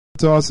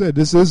So I said,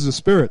 this is the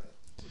Spirit.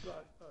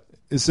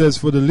 It says,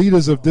 for the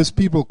leaders of this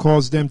people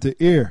cause them to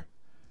err,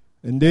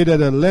 and they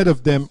that are led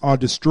of them are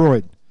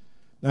destroyed.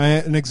 Now,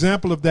 an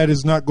example of that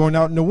is not going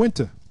out in the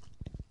winter.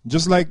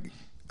 Just like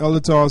Elder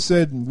Tar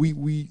said, and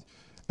we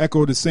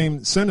echo the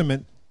same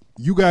sentiment,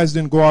 you guys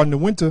didn't go out in the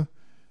winter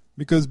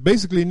because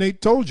basically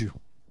Nate told you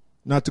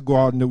not to go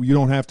out you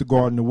don't have to go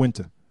out in the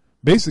winter.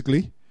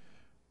 Basically.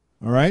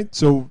 All right?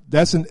 So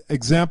that's an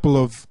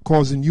example of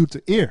causing you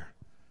to err.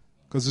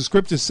 Because the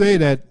scriptures say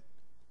that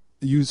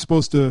you're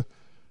supposed to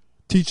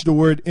teach the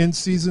word in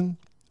season,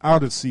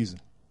 out of season.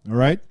 All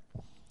right?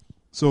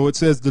 So it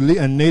says,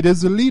 and Nate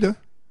is the leader.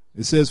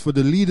 It says, for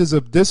the leaders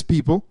of this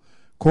people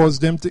cause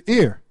them to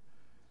err.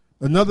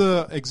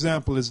 Another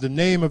example is the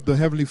name of the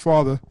Heavenly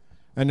Father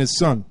and His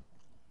Son.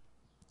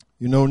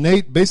 You know,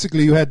 Nate,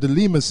 basically you had the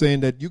Lima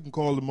saying that you can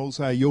call the Most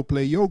High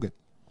Yoplait Yogurt.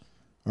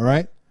 All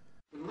right?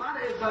 A lot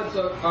of Israelites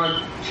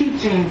are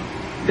teaching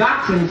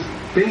doctrines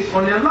based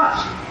on their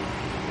lust.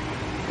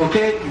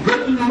 Okay?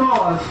 Breaking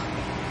laws,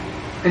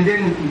 and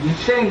then you're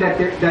saying that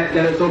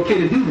it's okay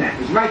to do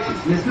that. It's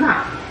righteous, and it's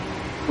not.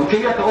 Okay?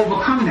 You have to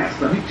overcome that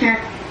stuff. You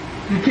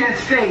can't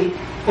say,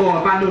 oh,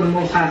 if I know the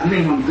Most High's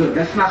name, I'm good.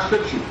 That's not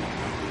scripture.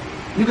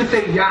 You can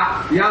say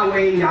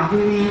Yahweh,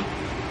 Yahui,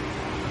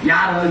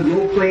 Yada,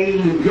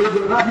 Yoplait,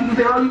 Yogurt, you can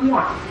say all you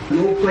want.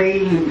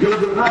 Yoplait,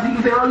 Yogurt, you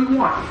can say all you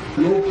want.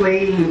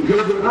 Yoplait,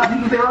 Yogurt, you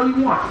can say all you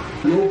want.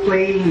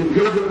 Yoplait,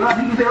 Yogurt,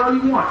 you can say all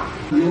you want.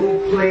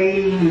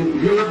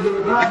 Yoplait, Yogurt,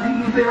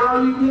 you can say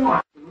all you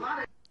want.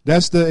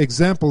 That's the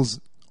examples,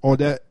 or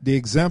the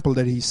example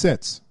that he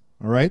sets.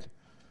 All right?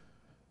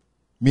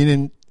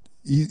 Meaning,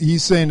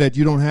 he's saying that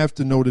you don't have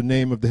to know the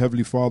name of the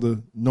Heavenly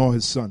Father nor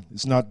His Son.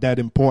 It's not that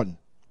important.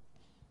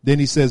 Then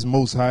he says,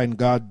 Most High and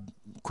God,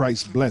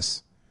 Christ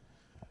bless.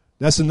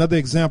 That's another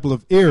example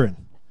of erring.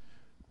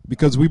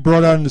 Because we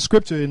brought out in the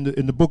scripture in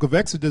the book of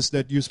Exodus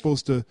that you're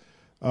supposed to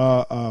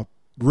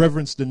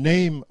reverence the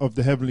name of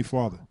the Heavenly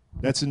Father.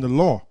 That's in the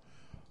law.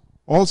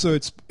 Also,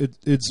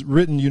 it's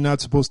written you're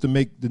not supposed to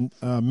make the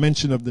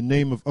mention of the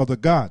name of other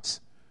gods.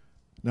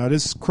 Now,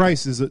 this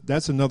Christ,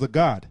 that's another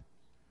God.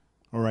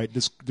 All right,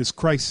 this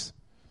Christ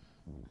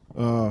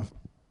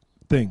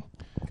thing.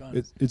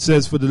 It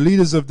says, for the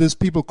leaders of this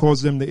people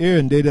cause them to err,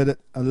 and they that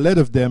are led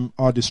of them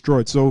are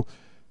destroyed. So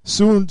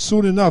soon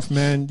enough,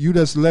 man, you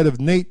that's led of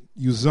Nate,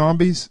 you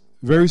zombies,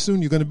 very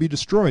soon you're going to be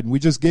destroyed. And we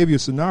just gave you a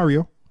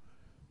scenario,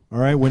 all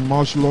right, when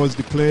martial law is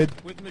declared,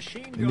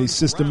 and they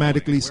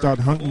systematically start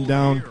hunting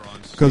down,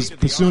 because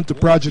pursuant to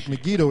Project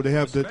Megiddo, they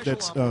have the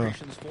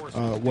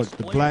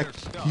black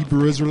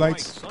Hebrew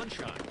Israelites,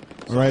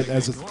 all right,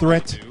 as a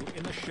threat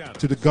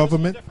to the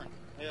government.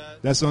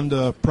 That's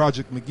under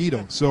Project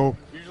Megiddo. So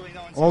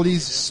all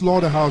these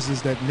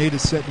slaughterhouses that Nate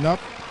is setting up,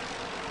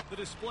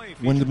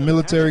 when the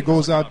military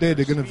goes out there,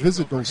 they're going to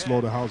visit those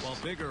slaughterhouses.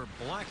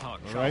 All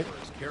right?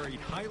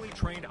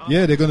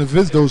 Yeah, they're going to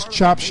visit those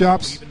chop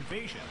shops,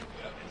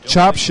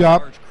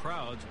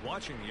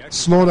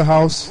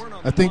 slaughterhouse.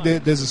 I think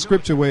there's a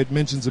scripture where it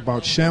mentions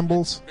about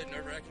shambles,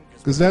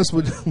 because that's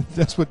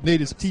what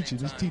Nate is teaching.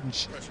 He's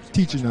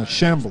teaching us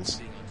shambles,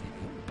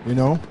 you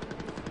know,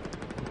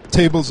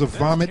 tables of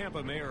vomit.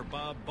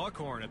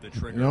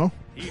 You know?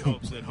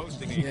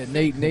 Yeah,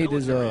 Nate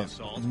is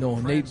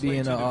Nate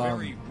being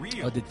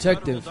a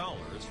detective.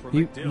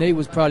 Nate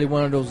was probably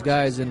one of those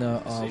guys in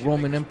the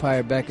Roman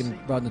Empire back in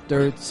about the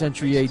 3rd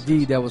century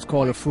AD that was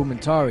called a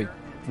frumentari,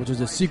 which was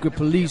a secret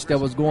police that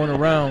was going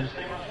around.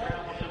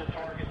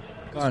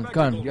 Yep.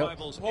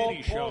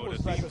 Paul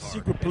was like a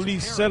secret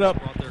police set up.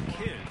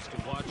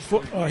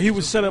 He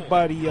was set up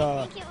by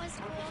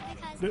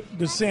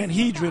the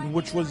Sanhedrin,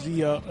 which was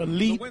the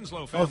elite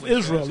of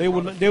Israel. They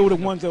were the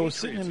ones that were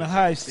sitting in the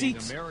high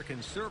seats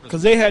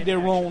because they had their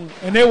own,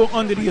 and they were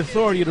under the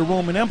authority of the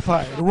Roman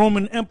Empire. The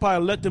Roman Empire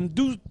let them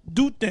do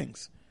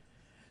things,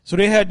 so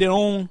they had their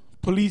own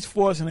police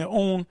force and their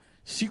own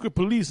secret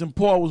police. And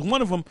Paul was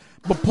one of them.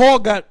 But Paul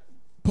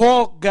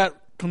got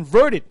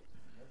converted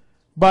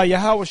by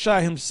Yahweh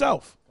Shai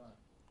himself,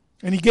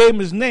 and he gave him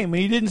his name,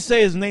 and he didn't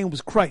say his name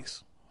was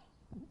Christ.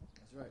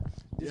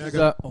 I'm sorry.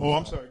 Go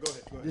ahead.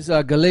 This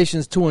is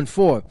Galatians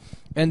 2:4.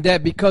 And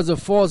that because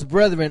of false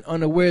brethren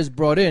unawares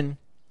brought in,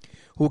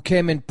 who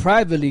came in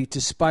privately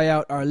to spy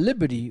out our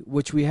liberty,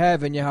 which we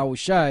have in Yahweh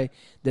Shai,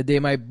 that they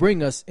might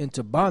bring us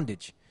into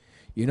bondage.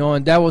 You know,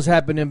 and that was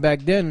happening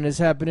back then, and it's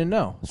happening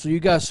now. So you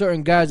got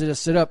certain guys that are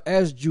set up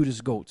as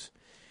Judas goats,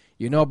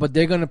 you know, but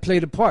they're going to play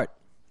the part.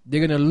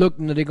 They're going to look,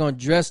 you know, they're going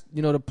to dress,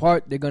 you know, the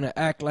part. They're going to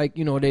act like,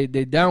 you know, they're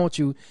down with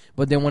you.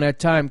 But then when that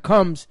time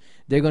comes,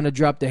 they're going to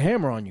drop the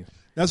hammer on you.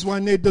 That's why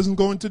Nate doesn't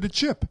go into the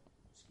chip,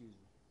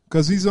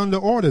 because he's under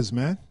orders,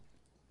 man.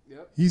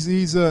 Yep.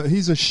 He's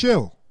a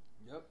shill.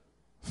 Yep.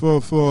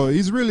 For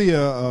he's really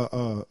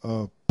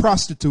a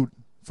prostitute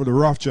for the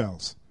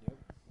Rothschilds. Yep.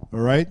 All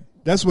right,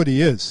 that's what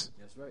he is.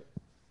 That's right.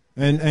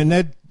 And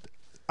that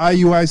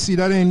IUIC,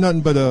 that ain't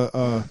nothing but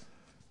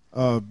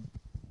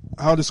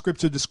how the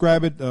scripture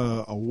describe it,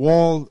 a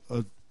wall,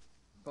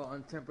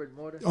 untempered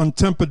mortar.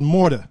 Untempered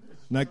mortar.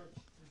 Like,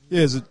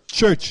 yeah, it's a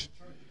church.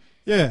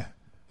 Yeah.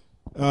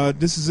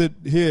 This is it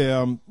here.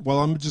 Well,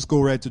 I'm going to just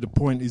go right to the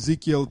point.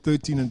 Ezekiel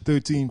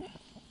 13:13.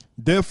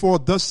 Therefore,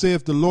 thus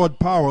saith the Lord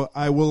power,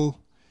 I will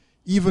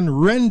even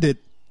rend it.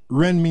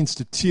 Rend means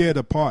to tear it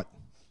apart.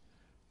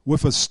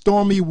 With a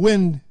stormy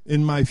wind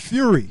in my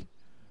fury.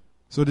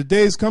 So the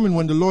day is coming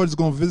when the Lord is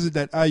going to visit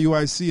that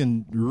IUIC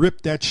and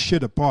rip that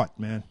shit apart,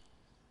 man.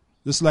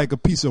 Just like a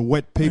piece of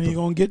wet paper. And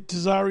you're going to get to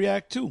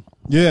Zariac too.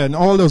 Yeah, and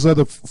all those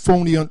other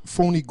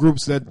phony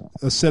groups that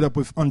are set up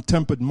with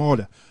untempered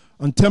mortar.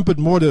 Untempered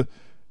mortar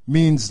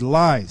means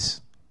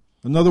lies.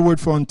 Another word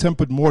for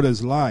untempered mortar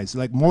is lies.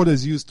 Like mortar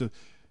is used to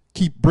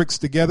keep bricks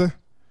together,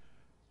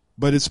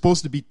 but it's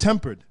supposed to be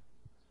tempered.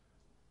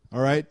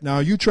 All right? Now,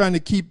 you're trying to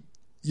keep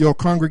your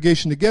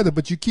congregation together,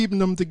 but you're keeping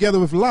them together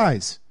with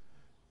lies.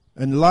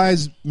 And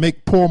lies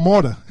make poor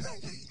mortar.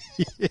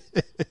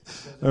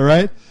 All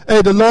right?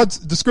 Hey,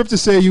 the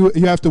scriptures say you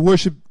have to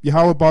worship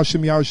Yahweh Baal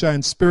Shem Yahushua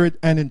in spirit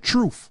and in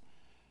truth.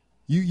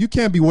 You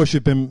can't be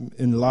worshiping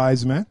in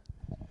lies, man.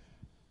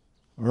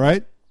 All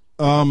right?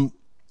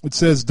 It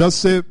says, thus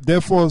saith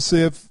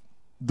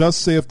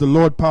the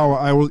Lord power,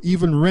 I will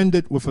even rend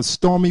it with a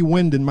stormy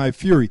wind in my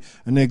fury.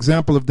 And the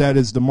example of that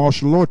is the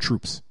martial law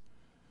troops.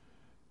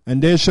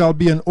 And there shall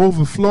be an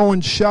overflowing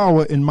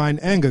shower in mine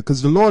anger.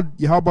 Because the Lord,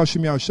 Yahweh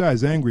Shem Yahushua,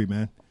 is angry,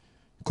 man.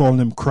 Calling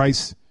him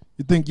Christ.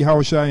 You think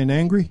Yahushua ain't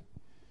angry?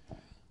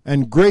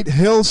 And great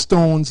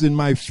hailstones in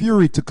my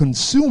fury to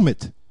consume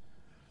it.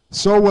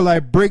 So will I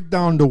break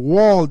down the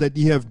wall that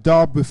ye have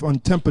daubed with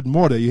untempered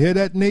mortar. You hear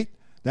that, Nate?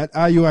 That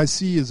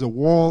IUIC is a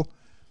wall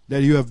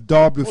that you have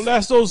daubed with. Well,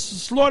 that's those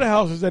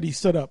slaughterhouses that he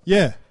set up.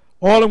 Yeah.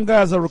 All them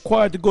guys are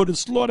required to go to the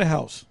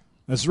slaughterhouse.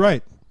 That's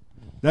right.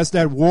 That's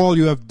that wall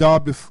you have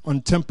daubed with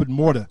untempered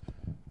mortar.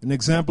 An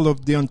example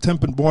of the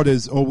untempered mortar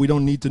is, we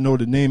don't need to know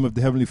the name of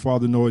the Heavenly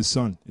Father nor His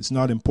Son. It's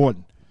not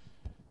important.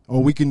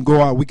 Or we can go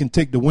out, we can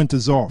take the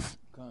winters off.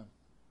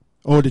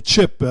 Or the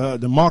chip,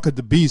 the mark of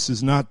the beast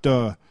is not,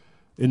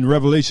 in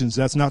Revelations,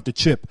 that's not the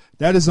chip.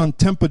 That is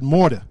untempered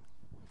mortar.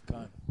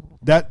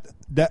 That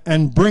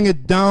and bring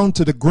it down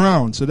to the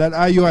ground. So that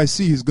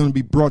IUIC is going to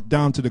be brought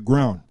down to the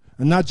ground.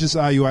 And not just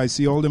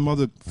IUIC, all them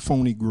other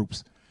phony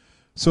groups.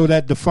 So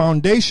that the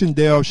foundation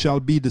thereof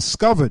shall be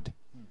discovered,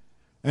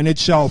 and it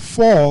shall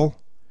fall,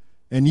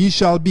 and ye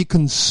shall be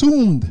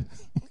consumed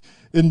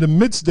in the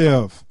midst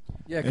thereof.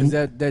 Yeah, because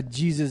that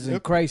Jesus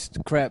and Christ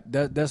crap,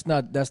 that's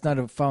not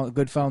a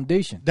good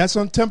foundation. That's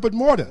untempered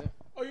mortar.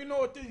 Oh, you know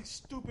what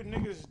these stupid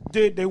niggas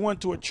did? They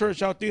went to a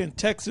church out there in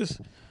Texas,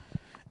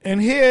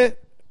 and here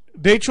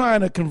they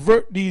trying to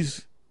convert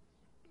these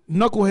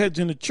knuckleheads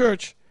in the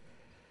church,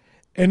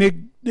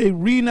 and they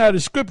reading out the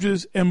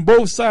scriptures, and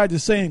both sides are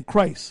saying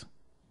Christ.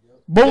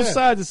 Both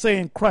sides are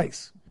saying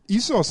Christ.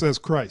 Esau says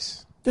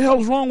Christ. The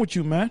hell's wrong with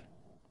you, man?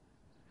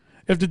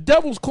 If the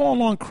devil's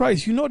calling on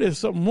Christ, you know there's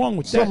something wrong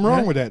with that. Something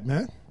wrong with that,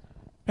 man.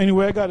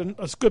 Anyway, I got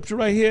a scripture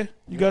right here.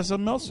 You got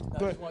something else?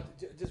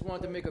 Just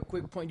wanted to make a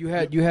quick point. You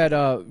had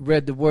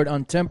read the word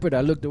untempered.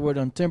 I looked the word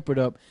untempered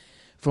up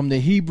from the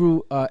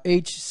Hebrew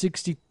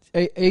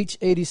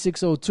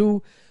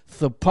H8602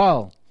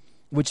 thapal,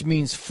 which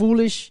means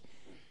foolish,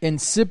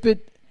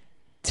 insipid,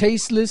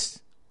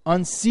 tasteless,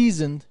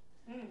 unseasoned,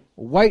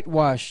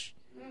 whitewash,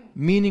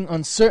 meaning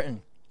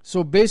uncertain.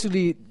 So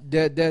basically,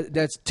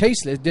 that's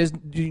tasteless.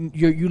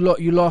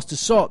 You lost the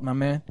salt, my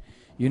man.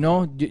 You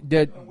know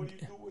that.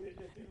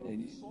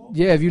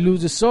 Yeah, if you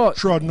lose the salt,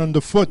 trodden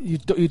underfoot. You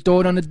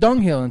throw it on the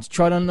dunghill and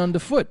trodden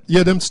underfoot.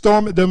 Yeah, them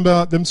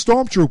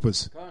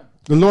stormtroopers.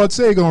 The Lord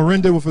say gonna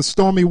rend it with a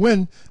stormy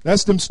wind.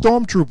 That's them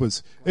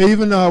stormtroopers.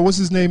 Even what's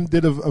his name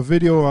did a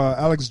video.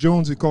 Alex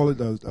Jones, he called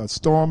it a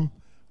storm.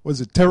 Was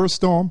it Terror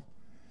Storm?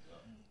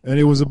 And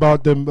it was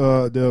about them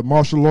the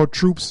martial law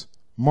troops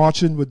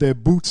marching with their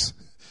boots.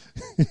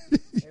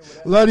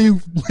 A lot of you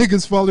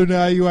niggas following the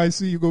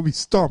IUIC, you're gonna be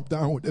stomped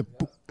down with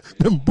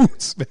them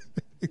boots, man.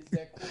 Is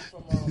that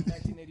quote from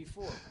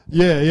 1984?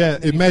 Yeah.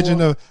 Imagine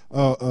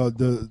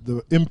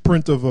the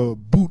imprint of a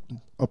boot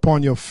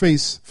upon your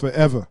face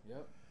forever.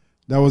 Yep.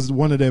 That was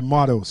one of their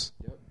mottos.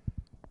 Yep.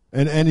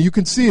 And you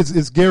can see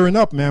it's gearing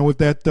up, man, with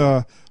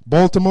that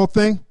Baltimore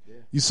thing. Yeah.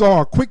 You saw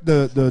how quick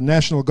the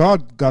National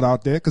Guard got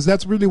out there, because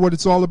that's really what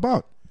it's all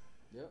about.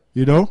 Yep.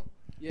 You know?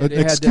 Yeah, an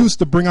excuse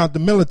to bring out the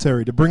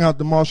military, to bring out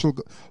the martial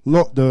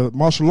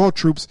law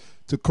troops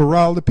to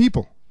corral the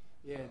people.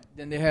 Yeah.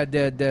 Then they had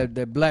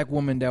that black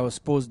woman that's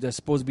supposed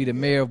to be the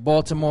mayor of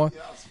Baltimore,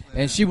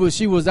 and she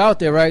was out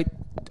there, right,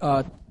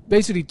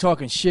 basically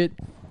talking shit,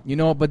 you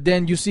know. But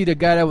then you see the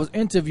guy that was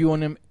interviewing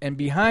him, and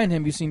behind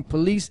him you seen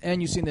police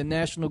and you seen the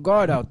National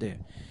Guard out there,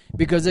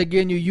 because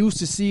again you're used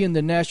to seeing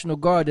the National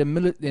Guard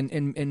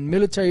in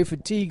military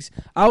fatigues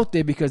out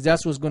there, because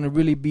that's what's going to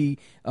really be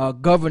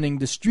governing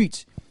the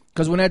streets.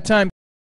 Because when that time